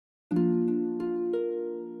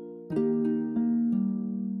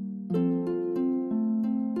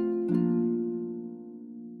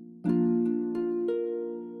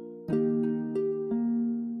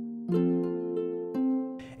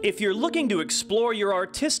If you're looking to explore your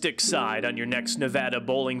artistic side on your next Nevada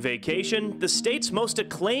bowling vacation, the state's most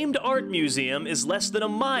acclaimed art museum is less than a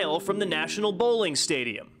mile from the National Bowling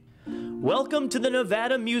Stadium. Welcome to the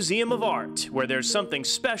Nevada Museum of Art, where there's something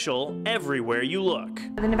special everywhere you look.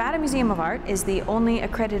 The Nevada Museum of Art is the only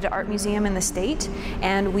accredited art museum in the state,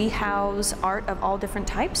 and we house art of all different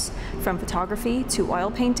types, from photography to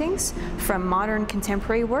oil paintings, from modern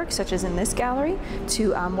contemporary work, such as in this gallery,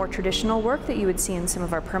 to more traditional work that you would see in some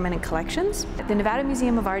of our permanent collections. The Nevada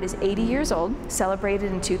Museum of Art is 80 years old,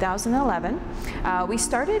 celebrated in 2011. We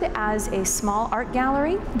started as a small art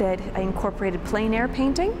gallery that incorporated plein air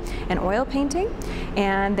painting and oil painting,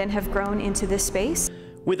 and then have grown into this space.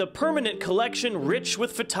 With a permanent collection rich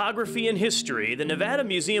with photography and history, the Nevada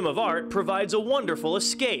Museum of Art provides a wonderful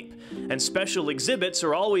escape, and special exhibits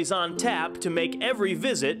are always on tap to make every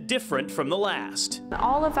visit different from the last.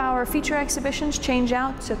 All of our feature exhibitions change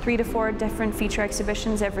out to 3 to 4 different feature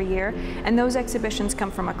exhibitions every year, and those exhibitions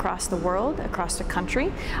come from across the world, across the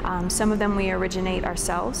country. Some of them we originate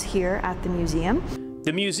ourselves here at the museum.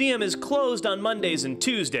 The museum is closed on Mondays and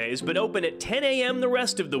Tuesdays, but open at 10 a.m. the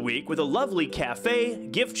rest of the week with a lovely cafe,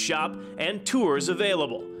 gift shop, and tours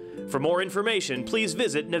available. For more information, please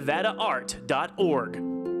visit nevadaart.org.